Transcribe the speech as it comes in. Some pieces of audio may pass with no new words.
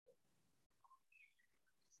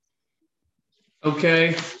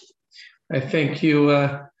Okay, I thank you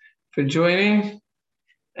for joining.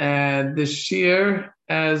 And this year,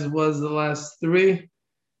 as was the last three,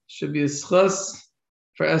 should be a schus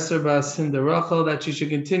for Esther Bas Hinda Rachel, that she should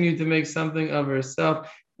continue to make something of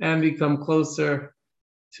herself and become closer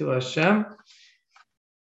to Hashem.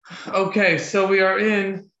 Okay, so we are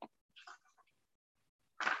in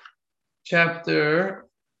chapter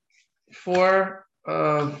 4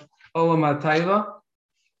 of Olam HaTaiva.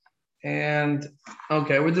 And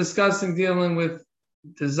okay, we're dealing with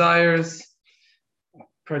desires,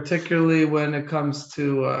 particularly when it comes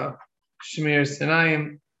to Shemir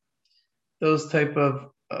Sinayim, those type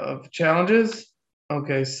of challenges.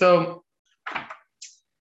 Okay, so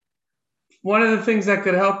one of the things that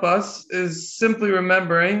could help us is simply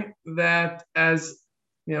remembering that, as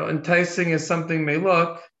enticing as something may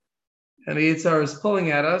look, and the Yitzhar is pulling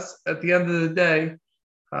at us, at the end of the day,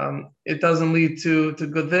 it doesn't lead to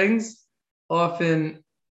good things. Often,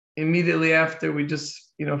 immediately after, we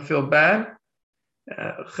just feel bad.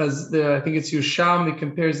 I think it's Yerushalmi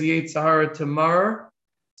compares the Yitzhar to mar,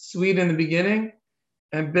 sweet in the beginning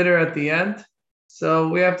and bitter at the end. So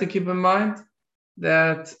we have to keep in mind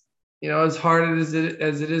that as hard as it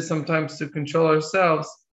is sometimes to control ourselves,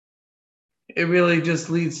 it really just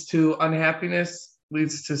leads to unhappiness,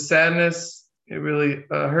 leads to sadness. It really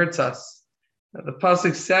hurts us. Now, the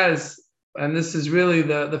pasuk says, and this is really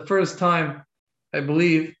the first time, I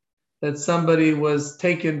believe, that somebody was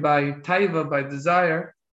taken by taiva, by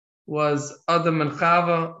desire, was Adam and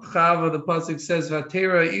Chava. Chava, the pasuk says,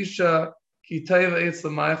 "Vatera isha ki taiva eitz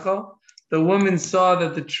l'maychal." The woman saw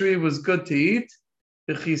that the tree was good to eat,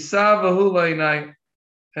 and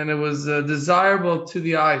it was desirable to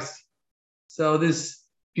the eyes. So this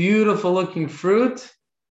beautiful looking fruit,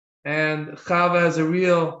 and Chava has a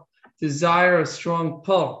real desire, a strong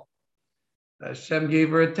pull. Hashem gave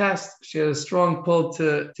her a test. She had a strong pull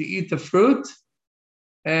to eat the fruit,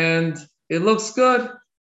 and it looks good.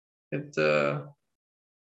 It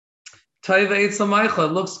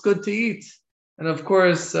looks good to eat. And of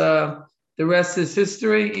course, the rest is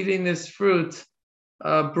history. Eating this fruit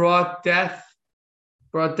brought death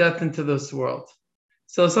into this world.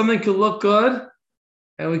 So something could look good,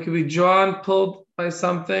 and we could be pulled by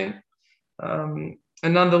something,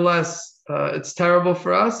 and nonetheless, it's terrible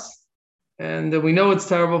for us. And we know it's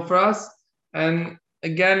terrible for us. And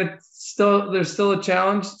again, there's still a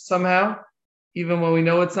challenge somehow, even when we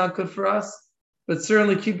know it's not good for us. But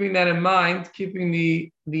certainly keeping that in mind, keeping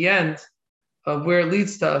the end of where it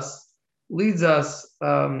leads us,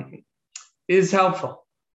 is helpful.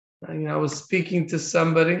 I was speaking to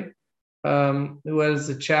somebody who has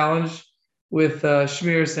a challenge with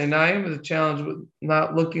Shmir Seinayim, with a challenge with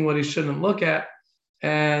not looking what he shouldn't look at.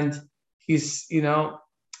 And he's,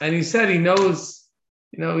 and he said he knows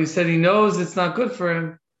it's not good for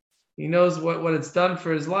him. He knows what it's done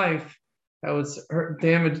for his life, how it's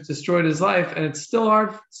destroyed his life, and it's still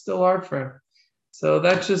hard for him. So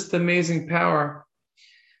that's just amazing power.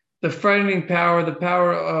 The frightening power, the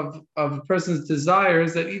power of a person's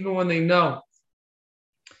desires, that even when they know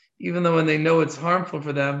it's harmful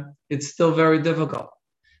for them, it's still very difficult.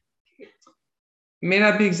 It may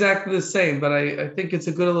not be exactly the same, but I think it's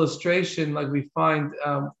a good illustration, like we find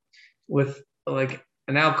with like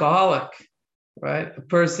an alcoholic, right? A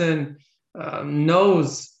person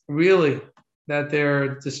knows really that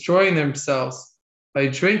they're destroying themselves by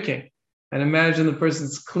drinking, and imagine the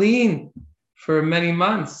person's clean for many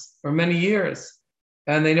months or many years,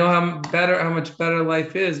 and they know how much better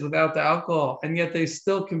life is without the alcohol, and yet they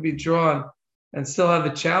still can be drawn and still have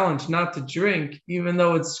the challenge not to drink, even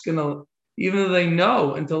though they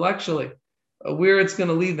know intellectually where it's going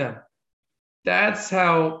to lead them. That's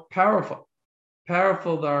how powerful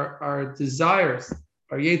our desires,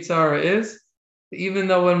 our Yetzirah is. Even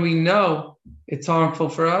though when we know it's harmful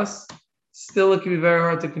for us, still it can be very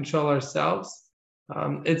hard to control ourselves.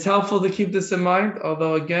 It's helpful to keep this in mind,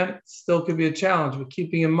 although again, still could be a challenge. But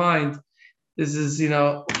keeping in mind, this is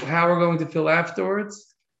how we're going to feel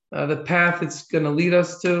afterwards, the path it's going to lead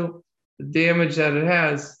us to, the damage that it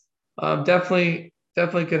has. Definitely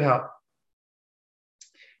could help.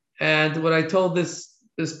 And what I told this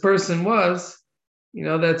person was,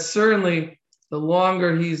 that certainly the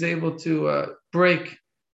longer he's able to break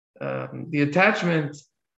the attachment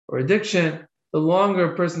or addiction, the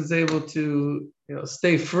longer a person's able to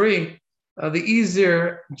stay free, the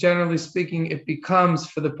easier, generally speaking, it becomes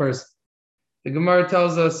for the person. The Gemara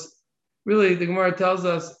tells us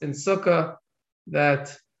in Sukkah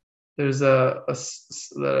that there's a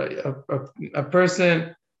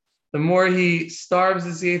person, the more he starves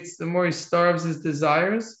his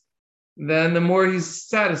desires, then the more he's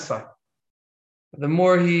satisfied. The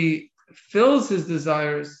more he fills his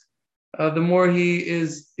desires, the more he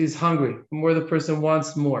is hungry, the more the person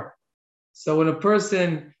wants more. So when a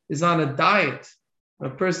person is on a diet,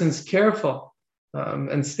 when a person's careful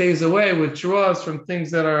and stays away, withdraws from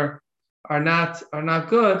things that are not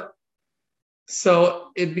good,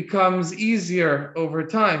 so it becomes easier over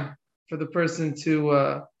time for the person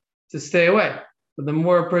to stay away. But the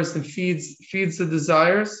more a person feeds the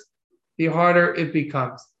desires, the harder it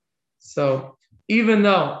becomes. So even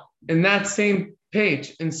though in that same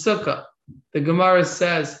page in Sukkah, the Gemara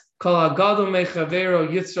says,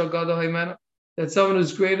 that someone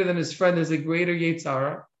who's greater than his friend is a greater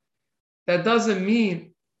Yetzara. That doesn't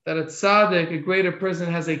mean that a tzaddik, a greater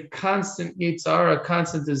person, has a constant Yetzara, a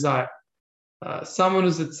constant desire. Someone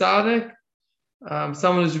who's a tzaddik,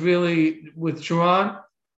 someone who's really withdrawn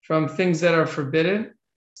from things that are forbidden,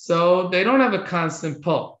 so they don't have a constant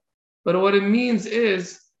pull. But what it means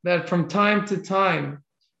is that from time to time,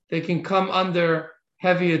 they can come under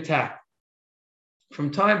heavy attack. From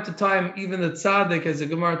time to time, even the tzaddik, as the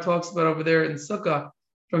Gemara talks about over there in Sukkah,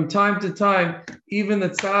 from time to time, even the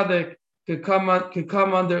tzaddik could come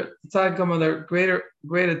under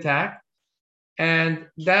great attack, and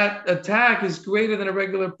that attack is greater than a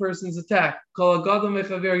regular person's attack. The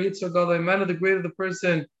greater the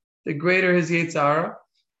person, the greater his Yetzara.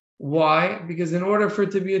 Why? Because in order for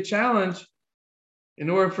it to be a challenge, in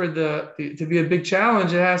order for to be a big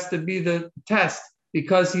challenge, it has to be the test.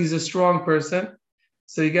 Because he's a strong person,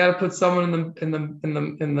 so you got to put someone in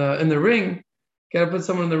the ring. Got to put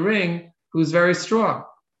someone in the ring who's very strong.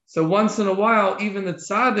 So once in a while, even the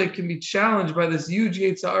tzaddik can be challenged by this huge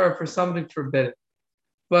Yetzirah for something forbidden.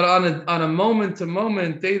 But on a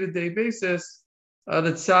moment-to-moment, day-to-day basis, the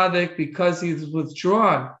tzaddik, because he's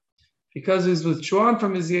withdrawn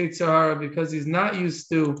from his Yetzirah, because he's not used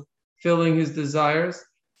to filling his desires.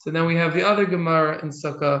 So then we have the other Gemara in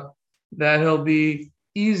Sukkah that he'll be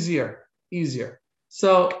easier.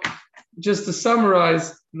 So just to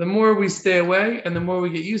summarize, the more we stay away and the more we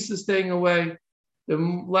get used to staying away, the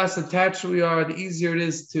less attached we are, the easier it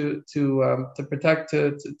is to protect,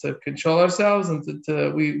 to control ourselves, and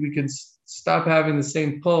we can stop having the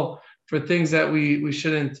same pull for things that we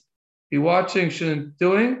shouldn't be watching, shouldn't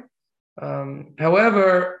doing.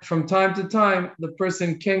 However, from time to time, the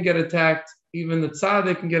person can get attacked. Even the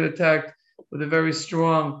tzaddik can get attacked with a very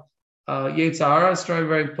strong Yetzirah, strong,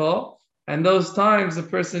 very pull. And those times, the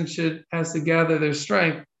person has to gather their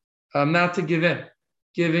strength, not to give in.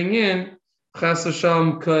 Giving in, Chas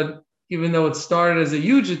v'shalom, could, even though it started as a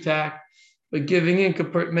huge attack, but giving in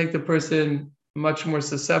could make the person much more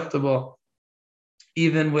susceptible,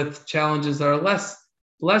 even with challenges that are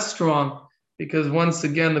less strong, because once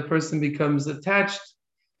again the person becomes attached,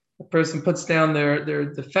 the person puts down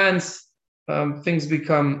their defense, things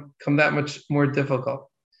become that much more difficult.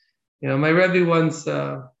 My Rebbe once,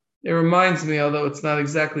 it reminds me, although it's not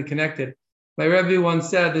exactly connected, my Rebbe once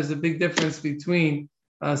said there's a big difference between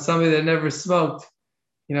somebody that never smoked,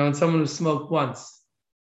 and someone who smoked once.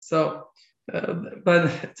 So,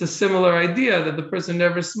 but it's a similar idea that the person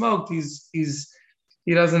never smoked. He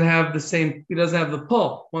doesn't have the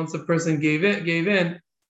pull. Once the person gave in,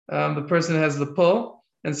 the person has the pull,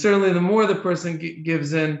 and certainly the more the person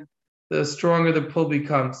gives in, the stronger the pull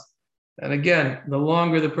becomes. And again, the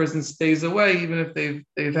longer the person stays away, even if they've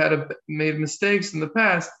made mistakes in the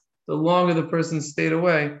past, the longer the person stayed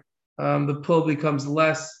away, the pull becomes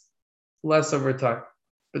less over time.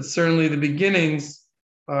 But certainly the beginnings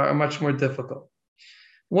are much more difficult.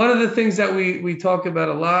 One of the things that we talk about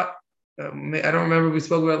a lot, I don't remember if we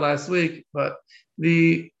spoke about it last week, but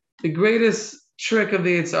the greatest trick of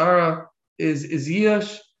the Yetzirah is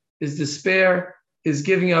yish, is despair, is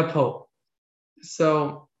giving up hope.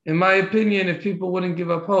 So in my opinion, if people wouldn't give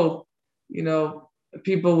up hope,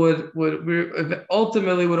 people would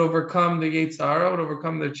ultimately overcome the Yetzirah, would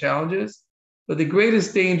overcome their challenges. But the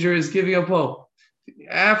greatest danger is giving up hope.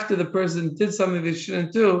 After the person did something they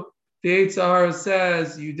shouldn't do, the Yetzirah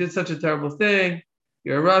says, you did such a terrible thing,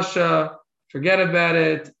 you're Russia, forget about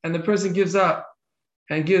it. And the person gives up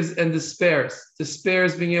and despairs.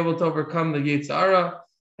 Despairs being able to overcome the Yetzirah.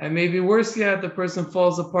 And maybe worse yet, the person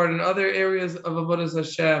falls apart in other areas of Avodas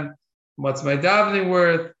Hashem. What's my davening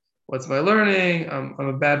worth? What's my learning? I'm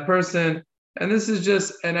a bad person. And this is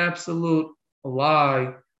just an absolute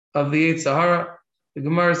lie of the Yetzirah. The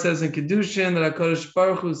Gemara says in Kedushin that HaKadosh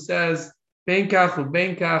Baruch Hu says, Benkach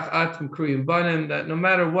ubenkach atem kriyim banim, that no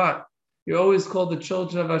matter what, you're always called the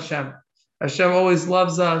children of Hashem. Hashem always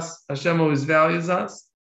loves us. Hashem always values us.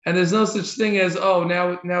 And there's no such thing as,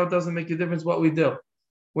 now it doesn't make a difference what we do.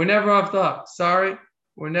 We're never off the hook. Sorry,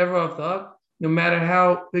 we're never off the hook. No matter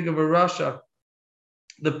how big of a Russia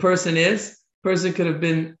the person could have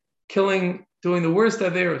been doing the worst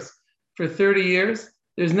averos for 30 years.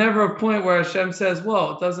 There's never a point where Hashem says,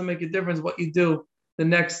 well, it doesn't make a difference what you do the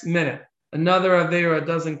next minute. Another avera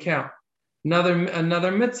doesn't count.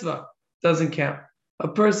 Another mitzvah doesn't count.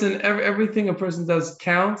 Everything a person does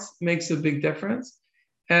counts, makes a big difference.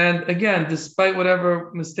 And again, despite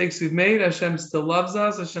whatever mistakes we've made, Hashem still loves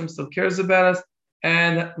us. Hashem still cares about us,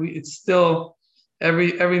 and it's still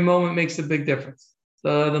every moment makes a big difference.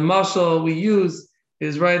 The mashal we use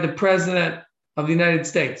is right. The president of the United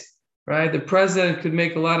States, right? The president could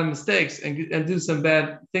make a lot of mistakes and do some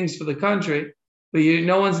bad things for the country, but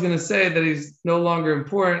no one's going to say that he's no longer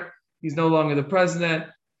important. He's no longer the president,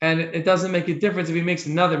 and it doesn't make a difference if he makes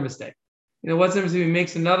another mistake. What's the difference if he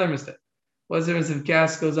makes another mistake? What's the difference if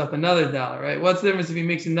gas goes up another dollar, right? What's the difference if he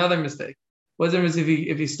makes another mistake? What's the difference if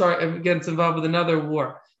he gets involved with another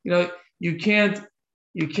war? You can't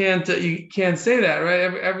say that, right?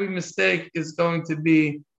 Every mistake is going to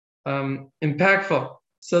be impactful.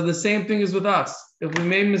 So the same thing is with us. If we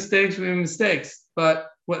made mistakes, we made mistakes. But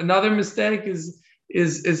what another mistake is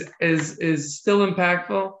still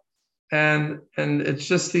impactful, and it's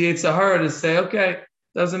just the Yetzer Hara to say, okay,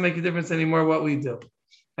 doesn't make a difference anymore what we do.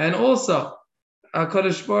 And also,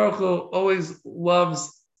 HaKadosh Baruch Hu always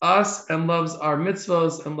loves us and loves our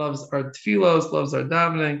mitzvos and loves our tefillos, loves our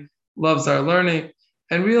davening, loves our learning.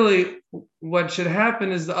 And really, what should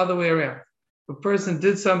happen is the other way around. If a person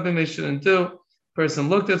did something they shouldn't do, a person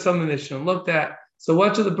looked at something they shouldn't look at. So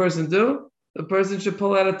what should the person do? The person should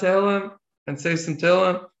pull out a Tehillim and say some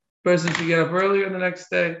Tehillim. The person should get up earlier the next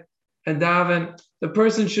day and daven. The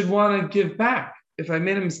person should want to give back. If I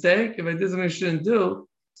made a mistake, if I did something I shouldn't do,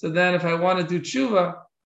 so then if I want to do tshuva,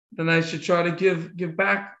 then I should try to give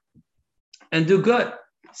back and do good.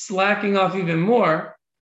 Slacking off even more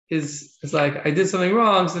is like, I did something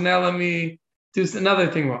wrong, so now let me do another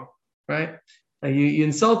thing wrong, right? You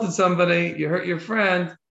insulted somebody, you hurt your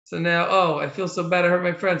friend, so now, I feel so bad I hurt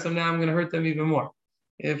my friend, so now I'm going to hurt them even more.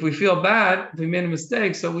 If we feel bad, if we made a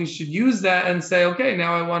mistake, so we should use that and say, okay,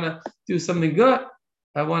 now I want to do something good.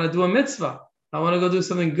 I want to do a mitzvah. I want to go do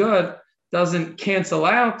something good. Doesn't cancel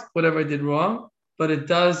out whatever I did wrong, but it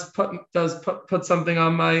does put something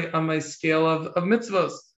on my scale of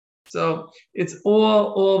mitzvahs. So it's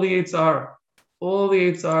all the Yetzer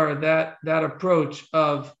Hara, that approach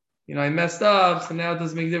of, I messed up, so now it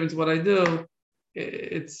doesn't make a difference what I do.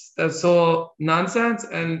 That's all nonsense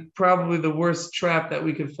and probably the worst trap that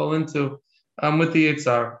we could fall into with the Yetzer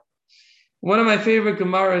Hara. One of my favorite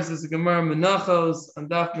Gemaras is the Gemara Menachos on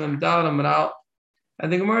Daf Mem Daled Amud Aleph.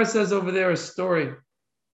 And the Gemara says over there a story.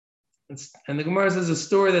 And the Gemara says a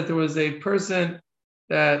story that there was a person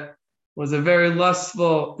that was a very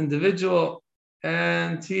lustful individual,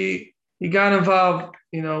 and he got involved.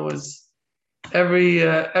 Was every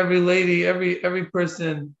lady, every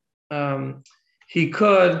person he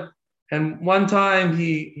could. And one time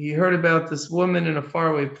he heard about this woman in a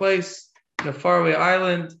faraway place, in a faraway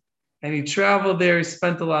island, and he traveled there. He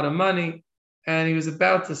spent a lot of money, and he was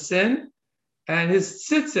about to sin. And his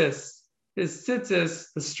tzitzis,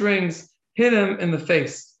 the strings, hit him in the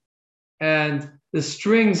face. And the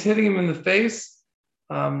strings hitting him in the face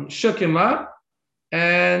shook him up.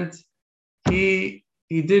 And he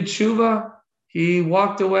did tshuva. He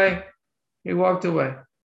walked away.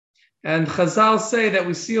 And Chazal say that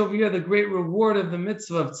we see over here the great reward of the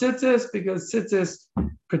mitzvah of tzitzis, because tzitzis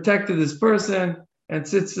protected this person and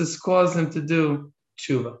tzitzis caused him to do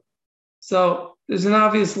tshuva. So there's an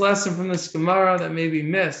obvious lesson from this Gemara that may be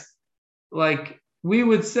missed. Like we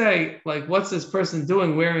would say, like, what's this person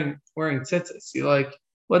doing wearing tzitzis? You're like,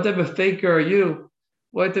 what type of faker are you?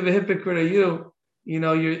 What type of hypocrite are you?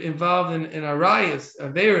 You're involved in arayas,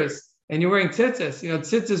 averis, and you're wearing tzitzis.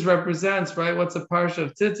 Tzitzis represents, right? What's a parsha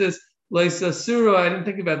of tzitzis? Leisa sura. I didn't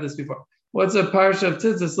think about this before. What's a parsha of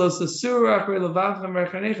tzitzis? Leisa sura after levavchem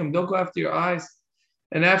rechanechem. Don't go after your eyes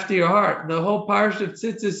and after your heart. The whole parsha of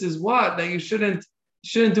tzitzis is what? That you shouldn't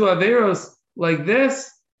do averos like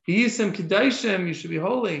this. Yisim kedaishim. You should be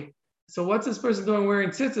holy. So what's this person doing wearing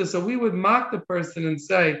tzitzis? So we would mock the person and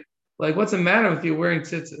say, like, what's the matter with you wearing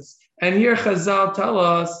tzitzis? And here Chazal tell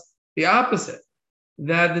us the opposite,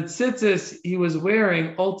 that the tzitzis he was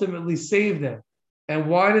wearing ultimately saved him. And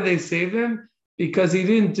why did they save him? Because he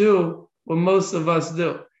didn't do what most of us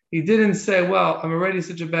do. He didn't say, well, I'm already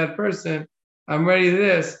such a bad person. I'm ready to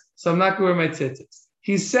this, so I'm not going to wear my tzitzis.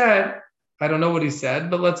 He said, I don't know what he said,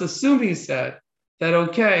 but let's assume he said that,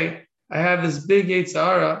 okay, I have this big Yetzer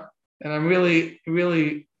Hara, and I'm really,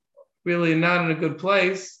 really, really not in a good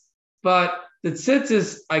place, but the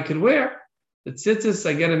tzitzis I could wear. The tzitzis,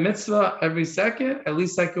 I get a mitzvah every second. At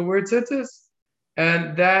least I could wear tzitzis.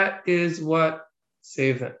 And that is what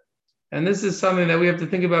saved them. And this is something that we have to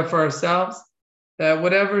think about for ourselves, that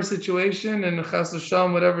whatever situation and chas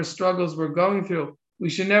v'shalom, whatever struggles we're going through, we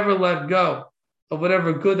should never let go of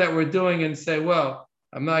whatever good that we're doing and say, well,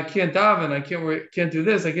 I can't daven, I can't do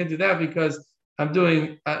this, I can't do that because I'm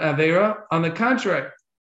doing Aveira. On the contrary,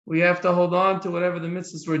 we have to hold on to whatever the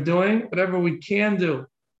mitzvahs we're doing, whatever we can do,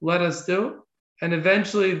 let us do. And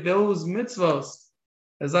eventually those mitzvahs,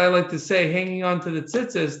 as I like to say, hanging on to the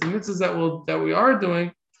tzitzis, the mitzvahs that we are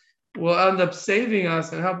doing, will end up saving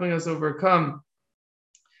us and helping us overcome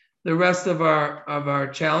the rest of our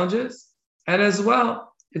challenges. And as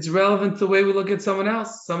well, it's relevant to the way we look at someone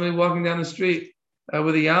else, somebody walking down the street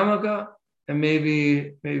with a yarmulke, and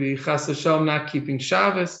maybe chas v'shalom not keeping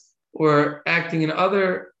Shabbos or acting in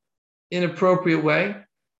other inappropriate way.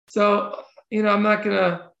 So, I'm not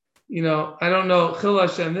gonna, I don't know, chil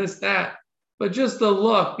Hashem, this, that, but just the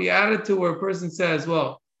look, the attitude where a person says,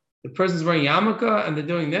 well, the person's wearing yarmulke and they're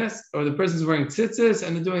doing this, or the person's wearing tzitzis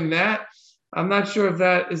and they're doing that. I'm not sure if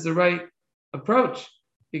that is the right approach,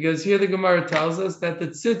 because here the Gemara tells us that the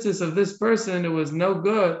tzitzis of this person who was no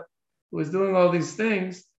good, who was doing all these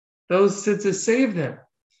things, those tzitzis saved him.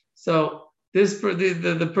 So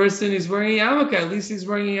the person is wearing a yarmulke, at least he's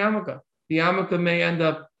wearing a yarmulke. The yarmulke may end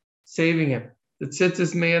up saving him. The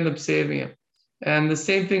tzitzis may end up saving him. And the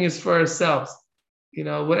same thing is for ourselves.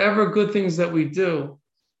 Whatever good things that we do,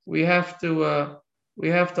 we have to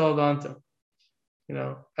hold on to.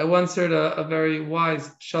 I once heard a very wise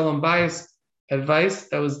Shalom Bayis advice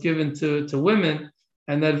that was given to women,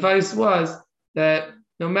 and the advice was that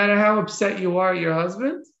no matter how upset you are at your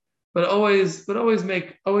husband, but always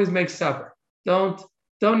make supper. Don't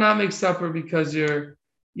not make supper because you're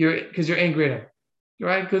angry at him,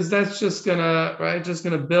 right? Because that's just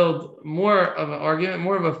gonna build more of an argument,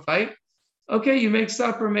 more of a fight. Okay, you make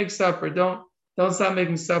supper. Don't stop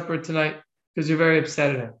making supper tonight because you're very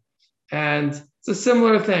upset at him. And it's a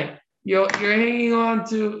similar thing. You're hanging on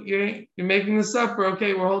to, you're making the supper.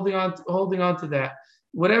 Okay, we're holding on to that.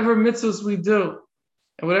 Whatever mitzvahs we do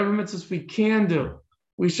and whatever mitzvahs we can do,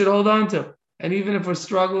 we should hold on to. And even if we're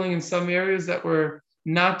struggling in some areas that we're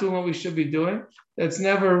not doing what we should be doing, that's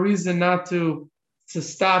never a reason not to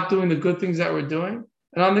stop doing the good things that we're doing.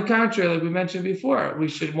 And on the contrary, like we mentioned before, we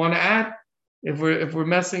should want to add. If we're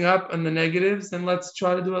messing up on the negatives, then let's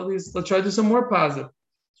try to do some more positive.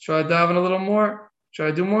 Try to daven a little more. Try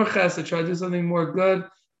to do more chesed. Try to do something more good.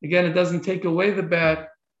 Again, it doesn't take away the bad,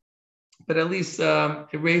 but at least it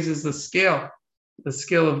raises the scale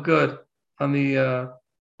of good on the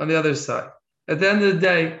other side. At the end of the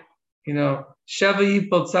day, Sheva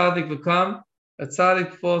Yipol Tzadik v'kam. A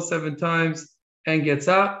tzaddik falls 7 times and gets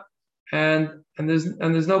up, and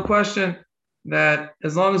there's no question that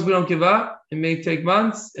as long as we don't give up, it may take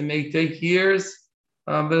months, it may take years,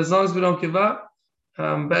 but as long as we don't give up,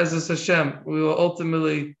 Be'ezus Hashem, we will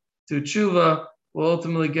ultimately do tshuva, we'll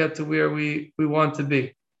ultimately get to where we want to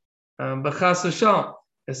be. But chas v'shalom,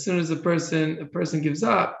 as soon as a person gives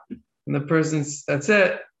up, and that's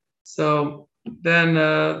it. So then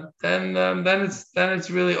it's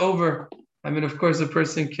really over. I mean, of course, a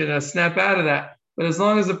person can snap out of that, but as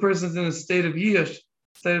long as the person's in a state of yish,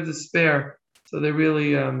 state of despair, so they're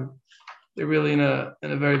really in a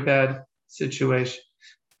very bad situation.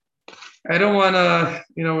 I don't want to,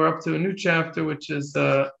 we're up to a new chapter, which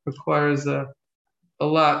requires a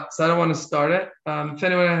lot. So I don't want to start it. If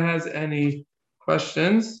anyone has any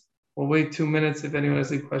questions, we'll wait 2 minutes if anyone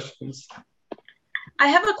has any questions. I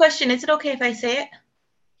have a question. Is it okay if I say it?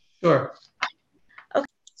 Sure. Okay.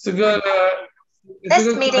 It's a good. This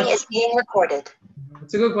meeting question. Is being recorded.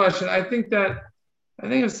 It's a good question. I think when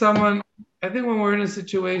we're in a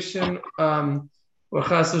situation where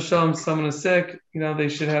chas v'shalom someone is sick, they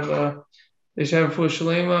should have a full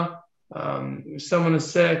shalema. If someone is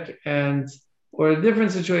sick or a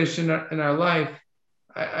different situation in our life,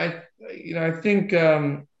 I think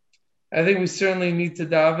we certainly need to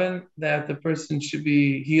daven that the person should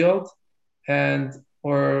be healed,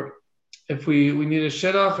 or if we need a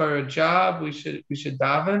shidduch or a job, we should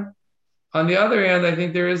daven. On the other hand, I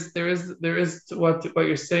think there is what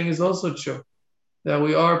you're saying is also true, that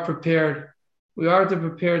we are prepared. We are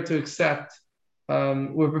prepared to accept.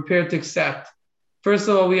 We're prepared to accept. First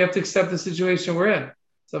of all, we have to accept the situation we're in.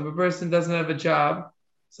 So if a person doesn't have a job,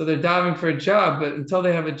 so they're davening for a job, but until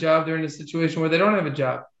they have a job, they're in a situation where they don't have a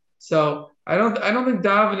job. So I don't think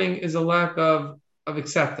davening is a lack of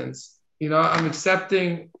acceptance. I'm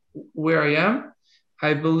accepting where I am.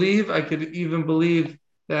 I could even believe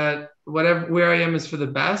that where I am is for the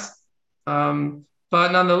best. But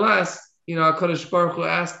nonetheless, HaKadosh Baruch Hu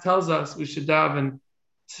tells us we should daven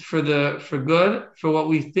for good, for what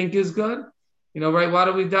we think is good. Right? Why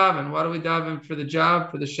do we daven? Why do we daven for the job,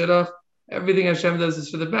 for the shidduch? Everything Hashem does is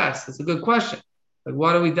for the best. It's a good question. Like,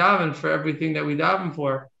 why do we daven for everything that we daven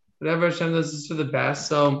for? Whatever Hashem does is for the best.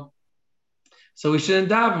 So we shouldn't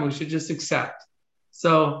daven. We should just accept.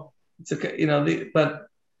 So it's okay, but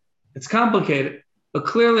it's complicated. But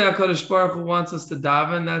clearly, HaKadosh Baruch Hu wants us to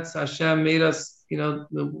daven. That's Hashem made us.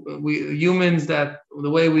 We humans, that the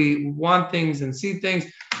way we want things and see things,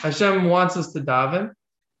 Hashem wants us to daven.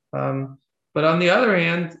 But on the other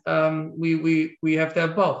hand, we have to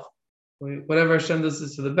have both. Whatever Hashem does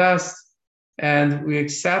is for the best, and we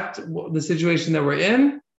accept the situation that we're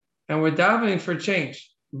in, and we're davening for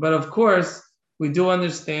change. But of course, we do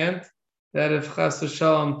understand that if chas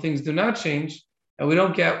v'shalom things do not change, and we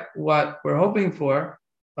don't get what we're hoping for,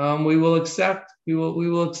 we will accept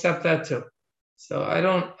that too. So I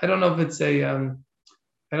don't know if it's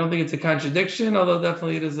I don't think it's a contradiction, although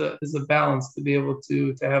definitely it is a balance to be able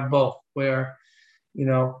to have both, where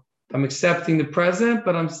I'm accepting the present,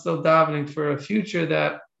 but I'm still davening for a future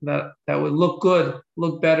that would look good,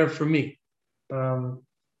 look better for me.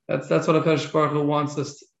 That's what HaKadosh Baruch Hu wants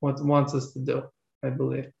us to do, I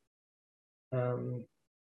believe. All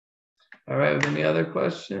right, any other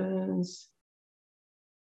questions?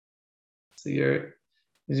 So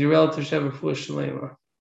is your relative Sheva Fush Shalema?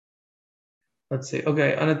 Let's see.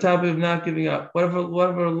 Okay, on the topic of not giving up, what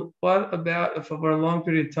about if over a long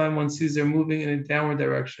period of time one sees they're moving in a downward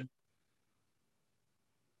direction?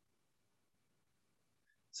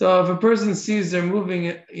 So if a person sees they're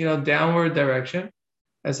moving, downward direction,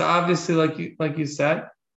 as obviously like you said,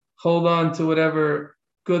 hold on to whatever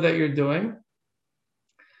good that you're doing.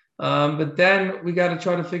 But then we got to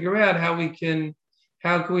try to figure out how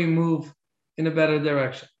can we move in a better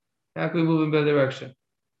direction? How can we move in a better direction?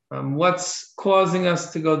 What's causing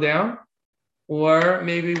us to go down, or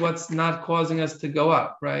maybe what's not causing us to go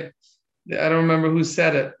up, right? I don't remember who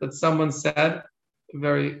said it, but someone said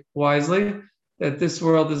very wisely that this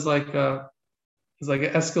world is like an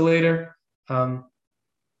escalator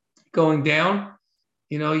going down.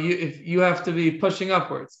 If you have to be pushing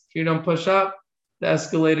upwards. If you don't push up, the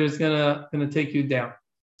escalator is gonna take you down.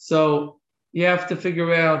 So you have to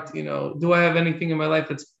figure out, do I have anything in my life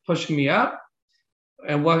that's pushing me up?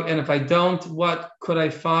 And if I don't, what could I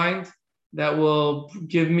find that will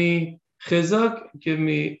give me chizuk, give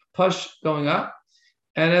me push going up?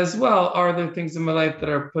 And as well, are there things in my life that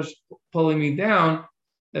are pulling me down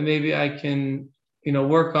that maybe I can,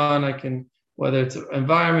 work on? I can, whether it's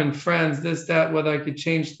environment, friends, this, that, whether I could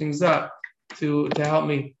change things up to help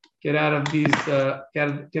me get out of these,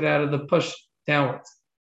 get out of the push downwards.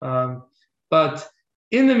 But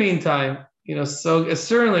in the meantime, so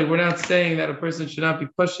certainly we're not saying that a person should not be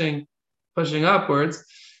pushing upwards,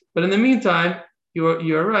 but in the meantime,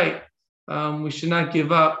 you're right. We should not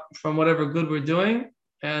give up from whatever good we're doing,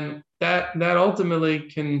 and that ultimately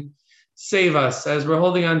can save us as we're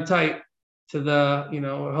holding on tight to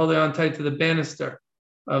the banister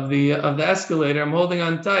of the escalator. I'm holding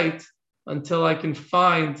on tight until I can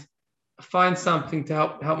find something to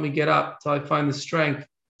help me get up, till I find the strength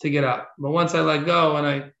to get up. But once I let go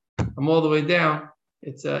and I'm all the way down,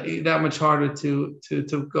 it's that much harder to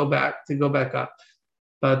go back up.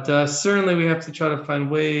 But certainly we have to try to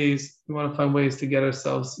find ways. We want to find ways to get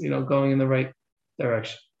ourselves, going in the right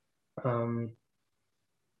direction.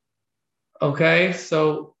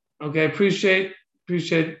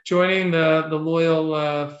 Appreciate joining the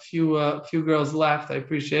loyal few girls left. I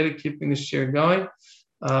appreciate it, keeping the share going.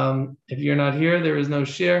 If you're not here, there is no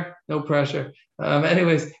share, no pressure.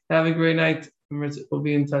 Anyways, have a great night. We'll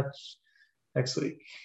be in touch next week.